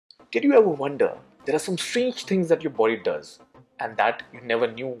Did you ever wonder there are some strange things that your body does and that you never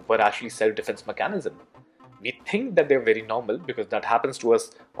knew were actually self-defense mechanism? We think that they're very normal because that happens to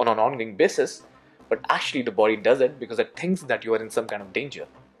us on an ongoing basis, but actually the body does it because it thinks that you are in some kind of danger.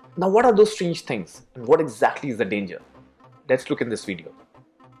 Now what are those strange things and what exactly is the danger? Let's look in this video.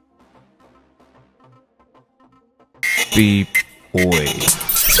 PeepOye.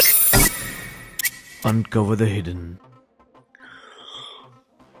 Uncover the hidden.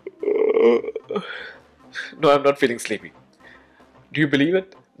 No, I'm not feeling sleepy. Do you believe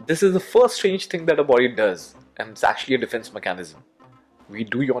it? This is the first strange thing that our body does, and it's actually a defense mechanism. We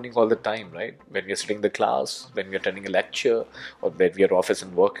do yawning all the time, right? When we are sitting in the class, when we are attending a lecture, or when we are office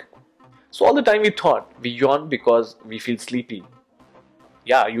and work. So all the time we thought we yawn because we feel sleepy.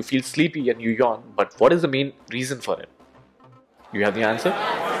 Yeah, you feel sleepy and you yawn, but what is the main reason for it? You have the answer?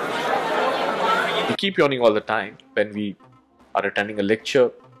 We keep yawning all the time when we are attending a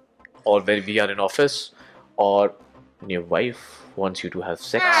lecture, or when we are in office, or when your wife wants you to have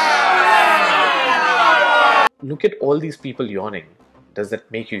sex. Look at all these people yawning. Does that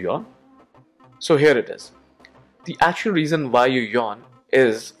make you yawn? So here it is. The actual reason why you yawn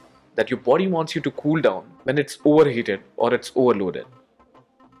is that your body wants you to cool down when it's overheated or it's overloaded.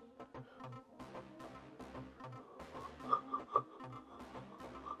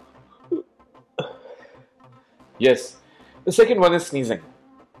 Yes, the second one is sneezing.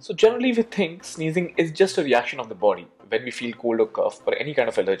 So generally we think sneezing is just a reaction of the body when we feel cold or cough or any kind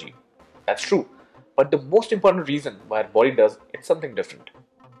of allergy. That's true. But the most important reason why our body does it's something different.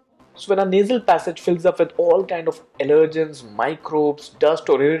 So when our nasal passage fills up with all kind of allergens, microbes, dust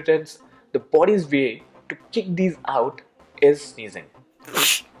or irritants, the body's way to kick these out is sneezing.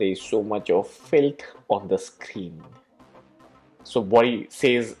 There is so much of filth on the screen. So body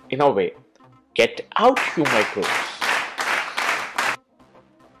says in a way, get out you microbes.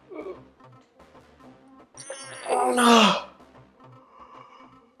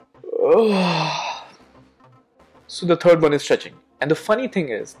 So the third one is stretching. And the funny thing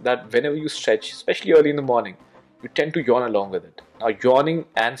is that whenever you stretch, especially early in the morning, you tend to yawn along with it. Now yawning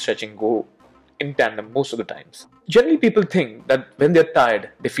and stretching go in tandem most of the times. Generally people think that when they're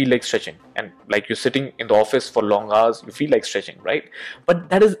tired, they feel like stretching. And like you're sitting in the office for long hours, you feel like stretching, right? But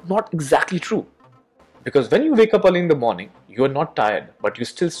that is not exactly true. Because when you wake up early in the morning, you are not tired, but you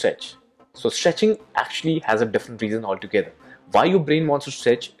still stretch. So stretching actually has a different reason altogether. Why your brain wants to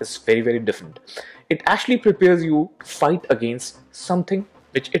stretch is very, very different. It actually prepares you to fight against something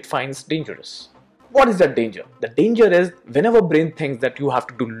which it finds dangerous. What is that danger? The danger is whenever brain thinks that you have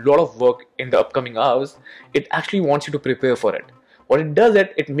to do a lot of work in the upcoming hours, it actually wants you to prepare for it. What it does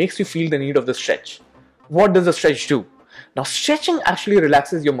it makes you feel the need of the stretch. What does the stretch do? Now stretching actually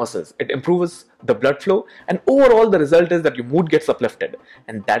relaxes your muscles, it improves the blood flow, and overall the result is that your mood gets uplifted.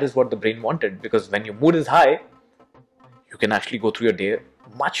 And that is what the brain wanted, because when your mood is high, you can actually go through your day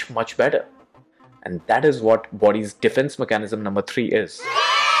much better. And that is what body's defense mechanism number 3 is.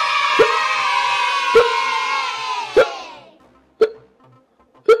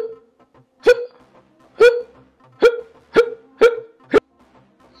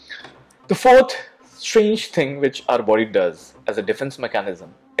 The fourth strange thing which our body does as a defense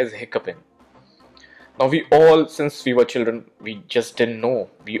mechanism is hiccuping. Now we all, since we were children, we just didn't know.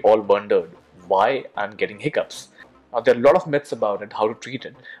 We all wondered why I'm getting hiccups. Now there are a lot of myths about it, how to treat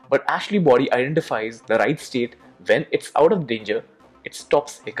it, but actually body identifies the right state when it's out of danger, it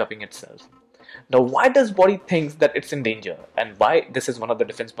stops hiccuping itself. Now why does body think that it's in danger and why this is one of the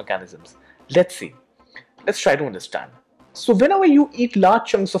defense mechanisms? Let's see. Let's try to understand. So whenever you eat large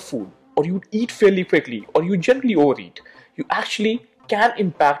chunks of food, or you eat fairly quickly, or you generally overeat, you actually can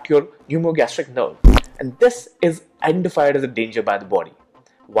impact your pneumogastric nerve. And this is identified as a danger by the body.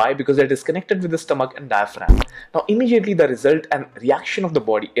 Why? Because it is connected with the stomach and diaphragm. Now immediately the result and reaction of the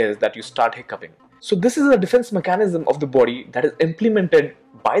body is that you start hiccuping. So this is a defense mechanism of the body that is implemented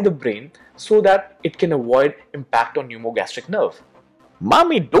by the brain so that it can avoid impact on pneumogastric nerve.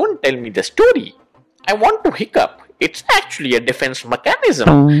 Mommy, don't tell me the story. I want to hiccup. It's actually a defense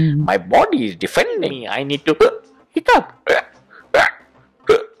mechanism. My body is defending me. I need to hiccup.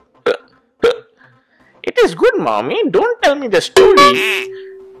 It is good, Mommy. Don't tell me the story.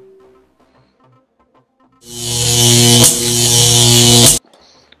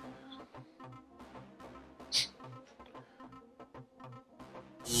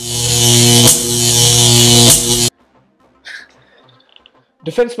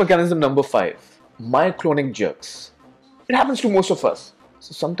 Defense mechanism number 5. Myoclonic jerks. It happens to most of us.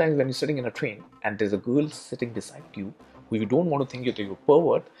 So sometimes when you're sitting in a train and there's a girl sitting beside you who you don't want to think you're a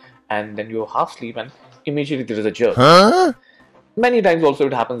pervert, and then you're half asleep and immediately there is a jerk. Many times also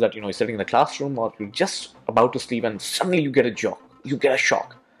it happens that you're sitting in the classroom or you're just about to sleep and suddenly you get a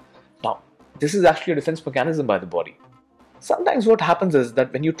shock. Now, this is actually a defense mechanism by the body. Sometimes what happens is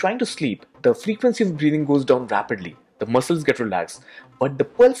that when you're trying to sleep, the frequency of breathing goes down rapidly, the muscles get relaxed, but the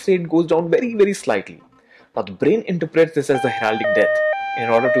pulse rate goes down very, very slightly. Now, the brain interprets this as the heraldic death. In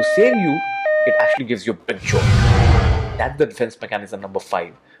order to save you, it actually gives you a big jolt. That's the defense mechanism number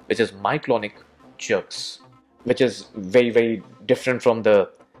 5, which is myoclonic jerks, which is very, very different from the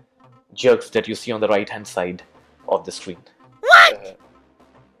jerks that you see on the right hand side of the screen. What?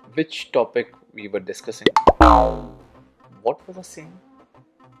 Which topic we were discussing? What was I saying?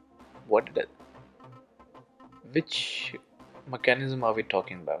 What did it? Which mechanism are we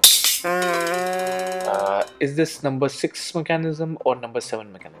talking about? Is this number 6 mechanism or number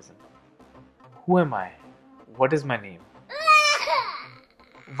 7 mechanism? Who am I? What is my name?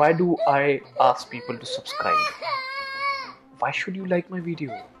 Why do I ask people to subscribe? Why should you like my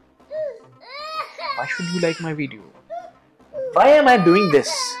video? Why should you like my video? Why am I doing this?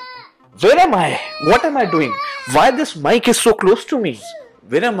 Where am I? What am I doing? Why this mic is so close to me?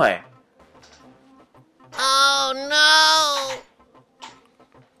 Where am I? Oh no!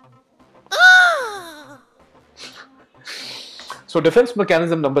 So defense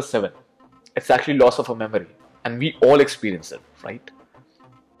mechanism number 7, it's actually loss of a memory, and we all experience it, right?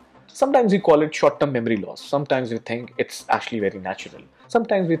 Sometimes we call it short-term memory loss. Sometimes we think it's actually very natural.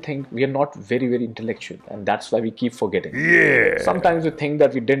 Sometimes we think we are not very, very intellectual, and that's why we keep forgetting. Yeah. Sometimes we think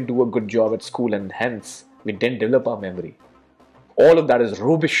that we didn't do a good job at school, and hence we didn't develop our memory. All of that is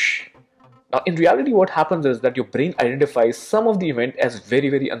rubbish. Now, in reality, what happens is that your brain identifies some of the event as very,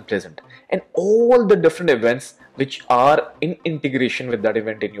 very unpleasant, and all the different events which are in integration with that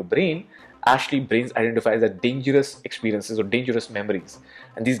event in your brain, actually brains identifies as dangerous experiences or dangerous memories.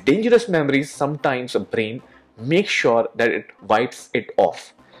 And these dangerous memories, sometimes a brain makes sure that it wipes it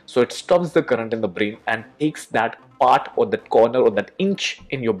off. So it stops the current in the brain and takes that part or that corner or that inch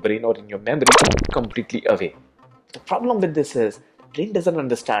in your brain or in your memory completely away. The problem with this is the brain doesn't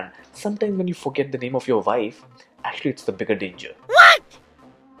understand. Sometimes when you forget the name of your wife, actually it's the bigger danger. What?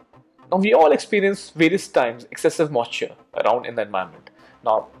 Now we all experience various times excessive moisture around in the environment.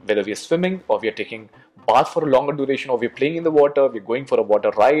 Now, whether we are swimming or we are taking bath for a longer duration or we are playing in the water, we are going for a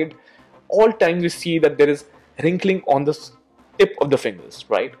water ride, all times we see that there is wrinkling on the tip of the fingers,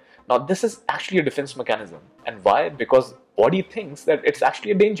 right? Now, this is actually a defense mechanism. And why? Because body thinks that it's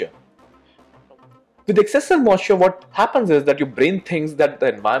actually a danger. With excessive moisture, what happens is that your brain thinks that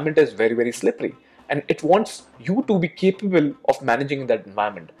the environment is very, very slippery. And it wants you to be capable of managing that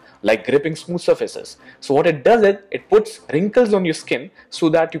environment, like gripping smooth surfaces. So what it does is, it puts wrinkles on your skin so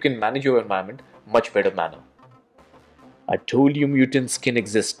that you can manage your environment much better manner. I told you mutants can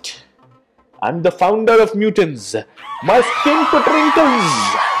exist. I'm the founder of mutants. My skin put wrinkles.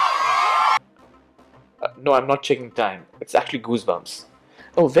 No, I'm not checking time. It's actually goosebumps.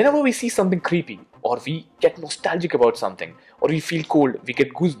 Now, whenever we see something creepy, or we get nostalgic about something, or we feel cold, we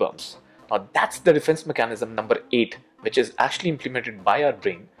get goosebumps. Now that's the defense mechanism number 8, which is actually implemented by our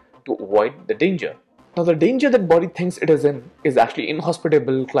brain to avoid the danger. Now the danger that body thinks it is in is actually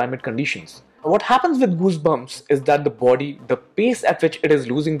inhospitable climate conditions. What happens with goosebumps is that the body, the pace at which it is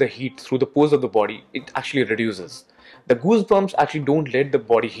losing the heat through the pores of the body, it actually reduces. The goosebumps actually don't let the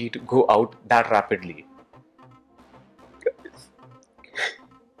body heat go out that rapidly. Guys,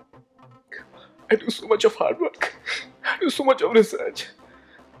 I do so much of hard work. I do so much of research.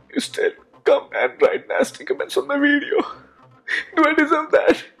 You still come and write nasty comments on my video. Do I deserve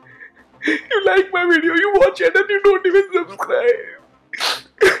that? You like my video, you watch it and you don't even subscribe.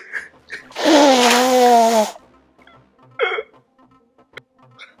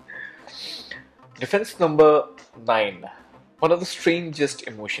 Defense number 9. One of the strangest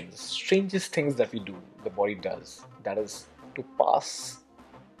emotions, strangest things that we do, the body does, that is to pass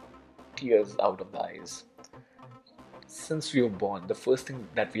tears out of the eyes. Since we were born, the first thing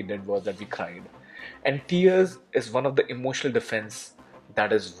that we did was that we cried. And tears is one of the emotional defense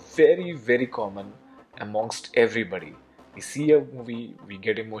that is very, very common amongst everybody. We see a movie, we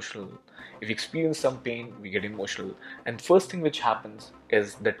get emotional. If we experience some pain, we get emotional. And first thing which happens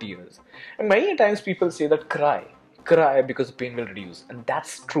is the tears. And many times people say that cry because the pain will reduce. And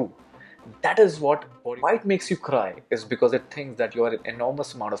that's true. That is what why it makes you cry is because it thinks that you are in an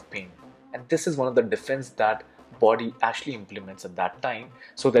enormous amount of pain. And this is one of the defense that body actually implements at that time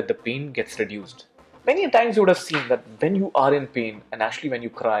so that the pain gets reduced. Many times you would have seen that when you are in pain and actually when you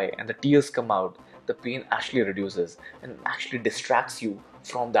cry and the tears come out, the pain actually reduces and actually distracts you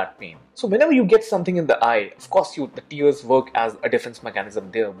from that pain. So whenever you get something in the eye, of course the tears work as a defense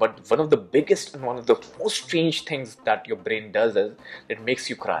mechanism there, but one of the biggest and one of the most strange things that your brain does is it makes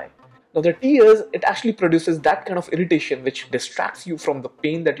you cry. Now the tears, it actually produces that kind of irritation which distracts you from the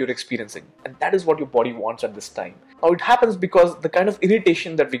pain that you're experiencing, and that is what your body wants at this time. Now it happens because the kind of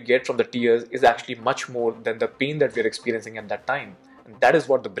irritation that we get from the tears is actually much more than the pain that we're experiencing at that time, and that is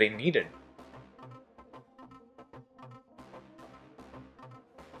what the brain needed.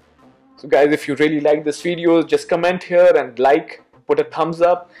 So guys, if you really like this video, just comment here and like, put a thumbs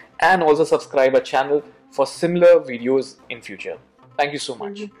up, and also subscribe our channel for similar videos in future. Thank you so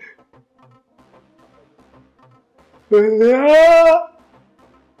much.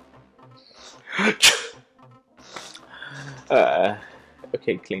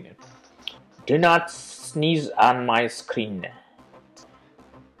 Okay, clean it. Do not sneeze on my screen.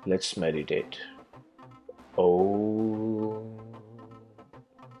 Let's meditate. Oh.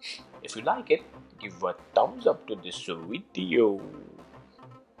 If you like it, give a thumbs up to this video.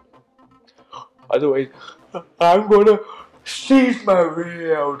 Otherwise, I'm gonna sneeze my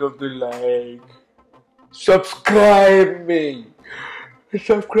way out of the like. Subscribe me.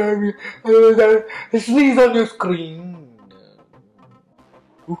 Subscribe me. Sneeze on your screen.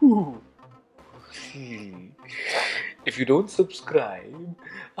 Ooh. If you don't subscribe,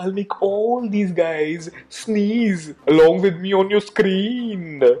 I'll make all these guys sneeze along with me on your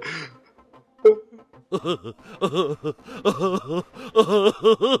screen.